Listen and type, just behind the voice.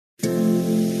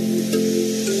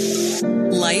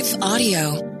Life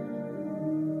Audio.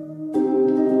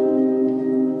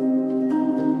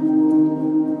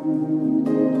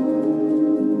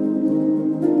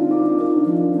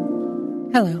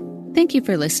 Hello. Thank you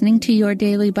for listening to Your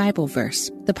Daily Bible Verse,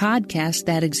 the podcast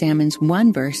that examines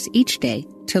one verse each day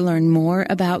to learn more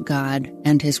about God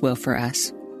and His will for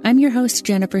us. I'm your host,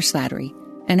 Jennifer Slattery,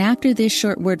 and after this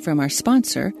short word from our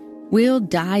sponsor, we'll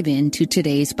dive into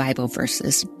today's Bible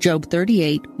verses, Job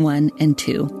 38, 1 and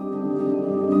 2.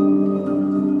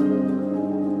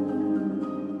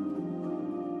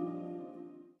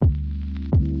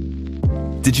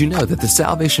 Did you know that the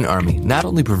Salvation Army not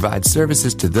only provides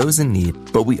services to those in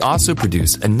need, but we also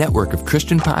produce a network of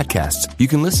Christian podcasts you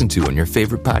can listen to on your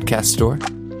favorite podcast store?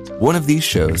 One of these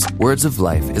shows, Words of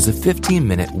Life, is a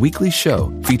 15-minute weekly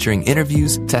show featuring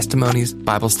interviews, testimonies,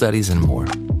 Bible studies, and more.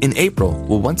 In April,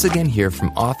 we'll once again hear from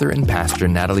author and pastor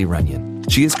Natalie Runyon.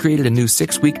 She has created a new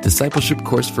 6-week discipleship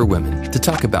course for women to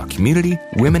talk about community,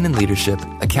 women in leadership,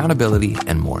 accountability,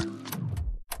 and more.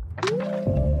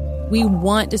 We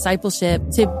want discipleship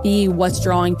to be what's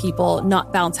drawing people,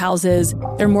 not bounce houses.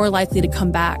 They're more likely to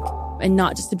come back and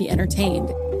not just to be entertained.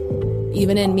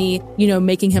 Even in me,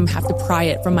 making him have to pry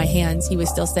it from my hands, he was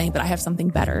still saying, but I have something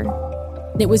better.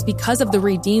 It was because of the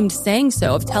redeemed saying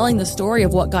so, of telling the story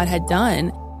of what God had done.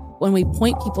 When we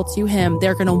point people to him,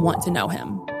 they're going to want to know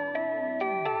him.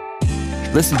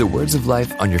 Listen to Words of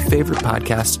Life on your favorite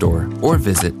podcast store or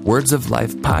visit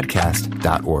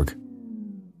wordsoflifepodcast.org.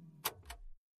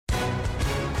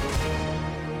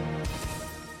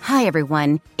 Hi,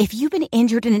 everyone. If you've been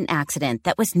injured in an accident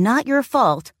that was not your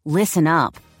fault, listen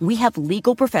up. We have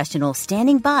legal professionals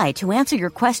standing by to answer your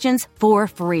questions for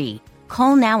free.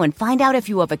 Call now and find out if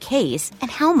you have a case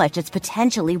and how much it's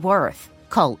potentially worth.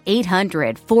 Call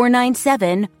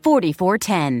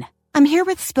 800-497-4410. I'm here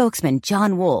with spokesman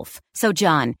John Wolf. So,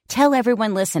 John, tell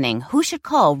everyone listening who should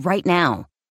call right now.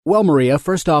 Well, Maria,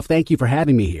 first off, thank you for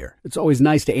having me here. It's always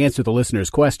nice to answer the listeners'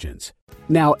 questions.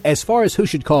 Now, as far as who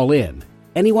should call in,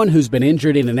 anyone who's been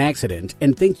injured in an accident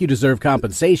and think you deserve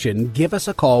compensation, give us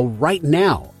a call right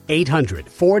now.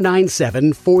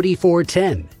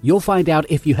 800-497-4410. You'll find out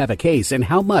if you have a case and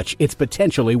how much it's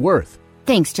potentially worth.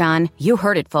 Thanks, John. You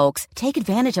heard it, folks. Take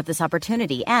advantage of this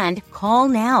opportunity and call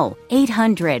now.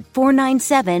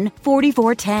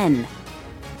 800-497-4410.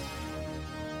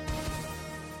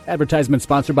 Advertisement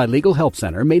sponsored by Legal Help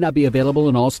Center. May not be available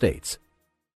in all states.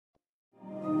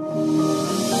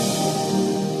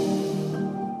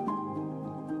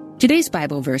 Today's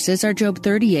Bible verses are Job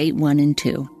 38, 1 and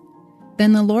 2.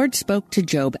 Then the Lord spoke to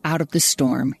Job out of the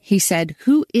storm. He said,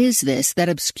 "Who is this that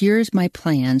obscures my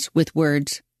plans with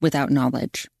words without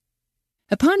knowledge?"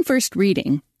 Upon first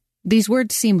reading, these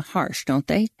words seem harsh, don't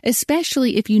they?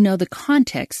 Especially if you know the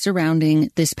context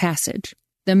surrounding this passage.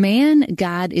 The man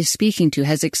God is speaking to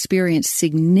has experienced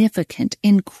significant,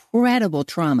 incredible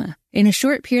trauma. In a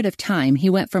short period of time, he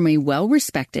went from a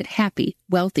well-respected, happy,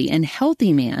 wealthy, and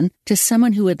healthy man to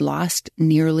someone who had lost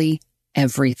nearly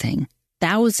everything.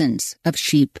 Thousands of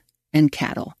sheep and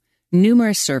cattle,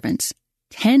 numerous servants,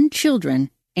 10 children,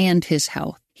 and his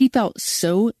health. He felt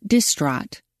so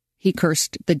distraught, he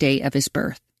cursed the day of his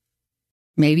birth.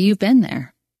 Maybe you've been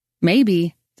there.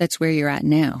 Maybe that's where you're at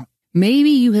now. Maybe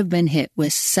you have been hit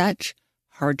with such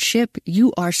hardship,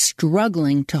 you are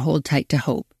struggling to hold tight to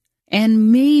hope.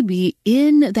 And maybe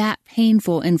in that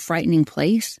painful and frightening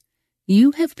place,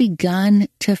 you have begun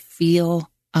to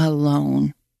feel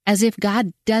alone, as if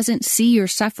God doesn't see your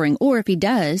suffering, or if he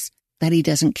does, that he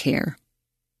doesn't care.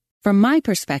 From my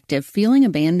perspective, feeling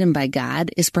abandoned by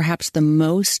God is perhaps the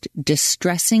most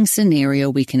distressing scenario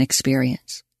we can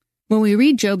experience. When we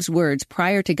read Job's words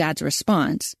prior to God's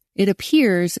response, it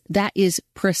appears that is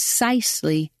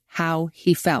precisely how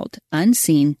he felt,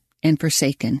 unseen and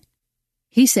forsaken.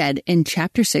 He said in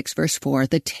chapter 6, verse 4,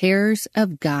 "The terrors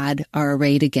of God are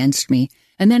arrayed against me."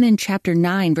 And then in chapter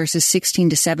 9, verses 16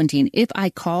 to 17, "If I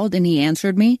called and he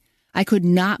answered me, I could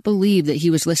not believe that he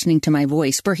was listening to my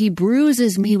voice, for he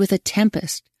bruises me with a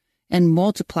tempest and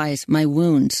multiplies my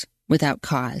wounds without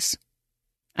cause."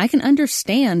 I can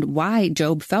understand why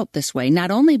Job felt this way, not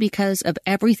only because of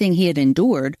everything he had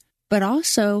endured, but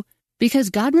also because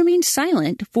God remained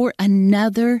silent for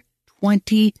another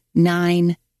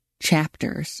 29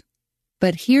 chapters.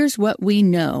 But here's what we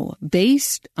know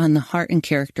based on the heart and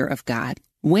character of God.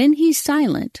 When he's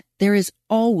silent, there is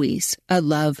always a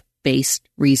love-based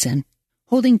reason.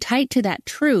 Holding tight to that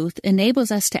truth enables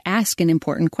us to ask an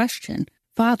important question.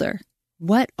 Father,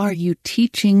 what are you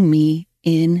teaching me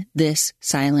in this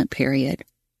silent period?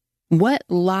 What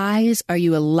lies are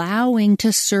you allowing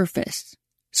to surface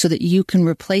so that you can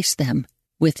replace them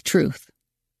with truth?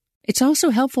 It's also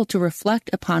helpful to reflect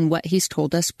upon what he's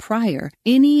told us prior,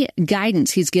 any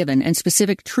guidance he's given, and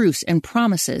specific truths and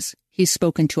promises he's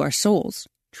spoken to our souls,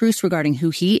 truths regarding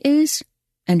who he is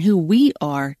and who we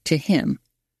are to him.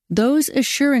 Those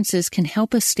assurances can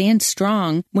help us stand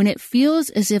strong when it feels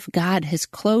as if God has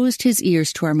closed his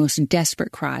ears to our most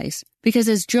desperate cries. Because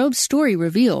as Job's story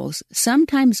reveals,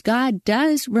 sometimes God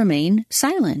does remain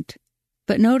silent.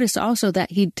 But notice also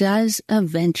that he does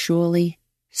eventually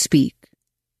speak.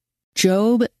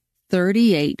 Job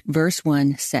 38 verse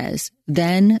 1 says,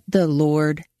 "Then the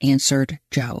Lord answered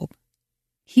Job."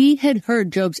 He had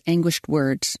heard Job's anguished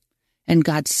words, and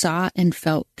God saw and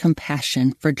felt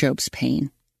compassion for Job's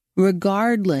pain.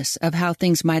 Regardless of how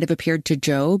things might have appeared to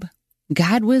Job,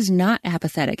 God was not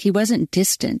apathetic. He wasn't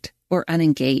distant or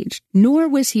unengaged, nor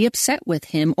was he upset with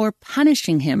him or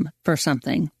punishing him for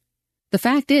something. The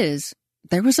fact is,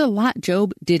 there was a lot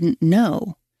Job didn't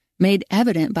know, made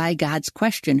evident by God's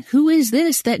question, "Who is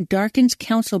this that darkens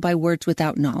counsel by words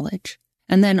without knowledge?"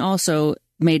 And then also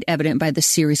made evident by the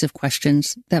series of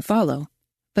questions that follow.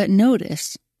 But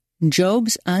notice,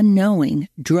 Job's unknowing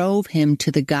drove him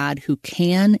to the God who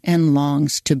can and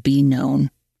longs to be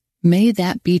known. May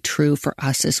that be true for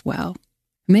us as well.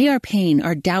 May our pain,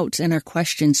 our doubts, and our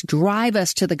questions drive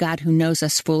us to the God who knows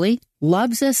us fully,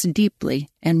 loves us deeply,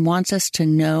 and wants us to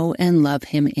know and love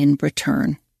him in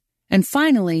return. And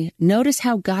finally, notice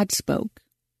how God spoke.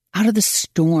 Out of the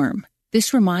storm.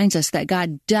 This reminds us that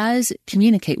God does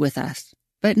communicate with us,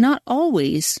 but not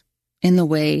always in the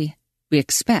way we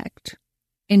expect.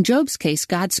 In Job's case,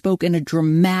 God spoke in a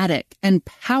dramatic and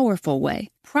powerful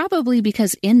way, probably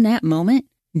because in that moment,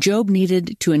 Job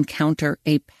needed to encounter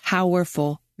a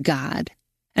powerful God.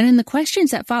 And in the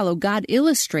questions that follow, God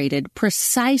illustrated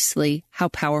precisely how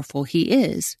powerful he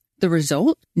is. The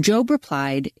result? Job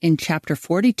replied in chapter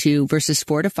 42, verses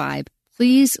 4-5,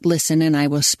 "Please listen and I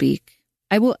will speak.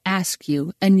 I will ask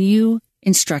you and you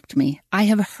instruct me. I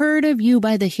have heard of you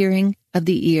by the hearing of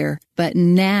the ear, but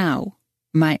now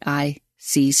my eye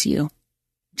sees you."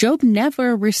 Job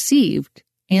never received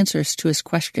answers to his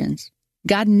questions.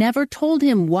 God never told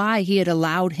him why he had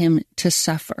allowed him to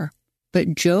suffer.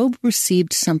 But Job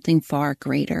received something far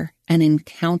greater, an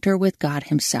encounter with God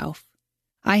himself.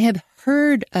 "I have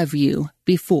heard of you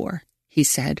before," he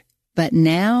said, "but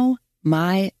now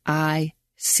my eye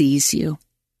sees you."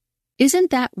 Isn't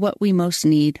that what we most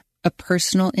need? A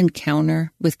personal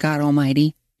encounter with God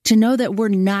Almighty? To know that we're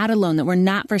not alone, that we're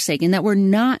not forsaken, that we're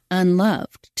not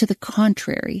unloved. To the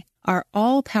contrary, our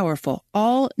all-powerful,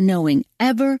 all-knowing,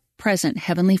 ever-present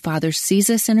Heavenly Father sees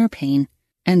us in our pain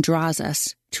and draws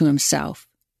us to himself.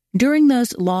 During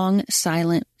those long,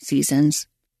 silent seasons,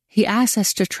 he asks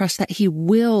us to trust that he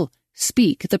will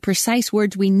speak the precise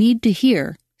words we need to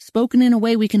hear, spoken in a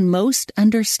way we can most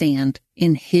understand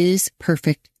in his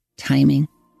perfect timing.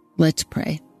 Let's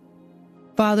pray.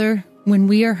 Father, when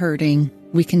we are hurting,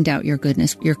 we can doubt your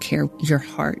goodness, your care, your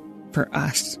heart for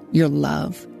us, your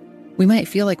love. We might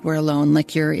feel like we're alone,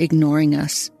 like you're ignoring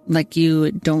us, like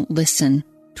you don't listen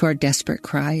to our desperate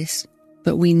cries.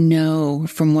 But we know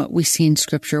from what we see in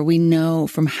Scripture, we know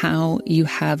from how you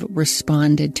have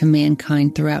responded to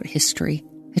mankind throughout history,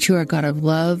 that you are a God of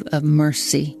love, of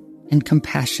mercy, and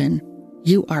compassion.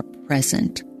 You are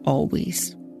present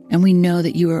always. And we know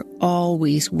that you are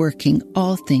always working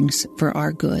all things for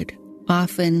our good.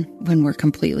 Often when we're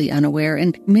completely unaware,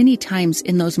 and many times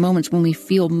in those moments when we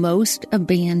feel most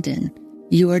abandoned,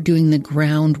 you are doing the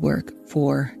groundwork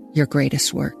for your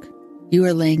greatest work. You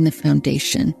are laying the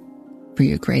foundation for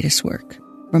your greatest work.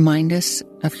 Remind us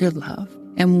of your love.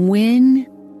 And when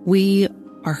we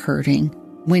are hurting,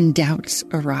 when doubts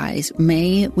arise,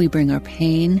 may we bring our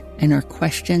pain and our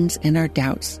questions and our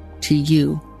doubts to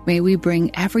you. May we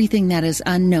bring everything that is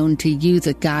unknown to you,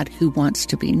 the God who wants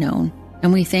to be known.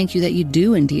 And we thank you that you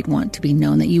do indeed want to be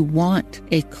known, that you want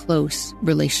a close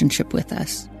relationship with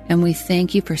us. And we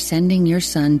thank you for sending your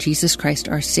Son, Jesus Christ,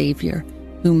 our Savior,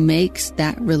 who makes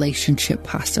that relationship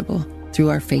possible through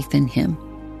our faith in him.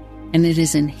 And it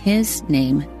is in his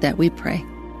name that we pray.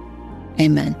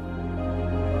 Amen.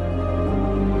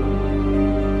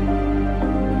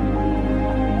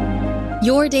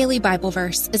 Your Daily Bible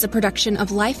Verse is a production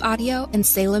of Life Audio and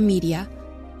Salem Media.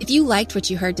 If you liked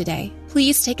what you heard today,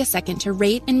 please take a second to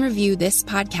rate and review this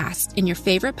podcast in your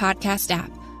favorite podcast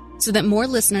app so that more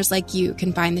listeners like you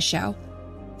can find the show.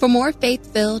 For more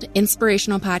faith-filled,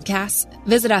 inspirational podcasts,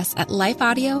 visit us at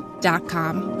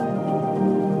lifeaudio.com.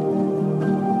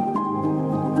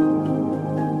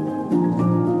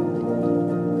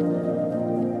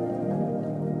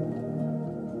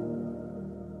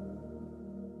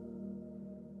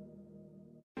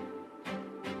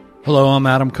 Hello, I'm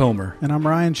Adam Comer. And I'm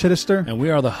Ryan Chittister. And we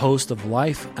are the host of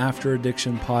Life After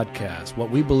Addiction podcast.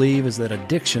 What we believe is that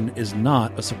addiction is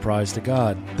not a surprise to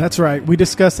God. That's right. We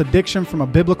discuss addiction from a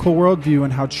biblical worldview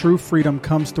and how true freedom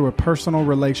comes through a personal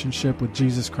relationship with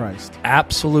Jesus Christ.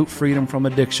 Absolute freedom from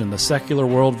addiction. The secular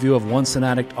worldview of once an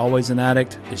addict, always an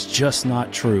addict is just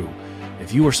not true.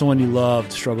 If you or someone you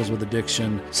loved struggles with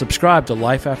addiction, subscribe to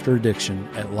Life After Addiction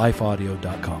at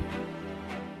lifeaudio.com.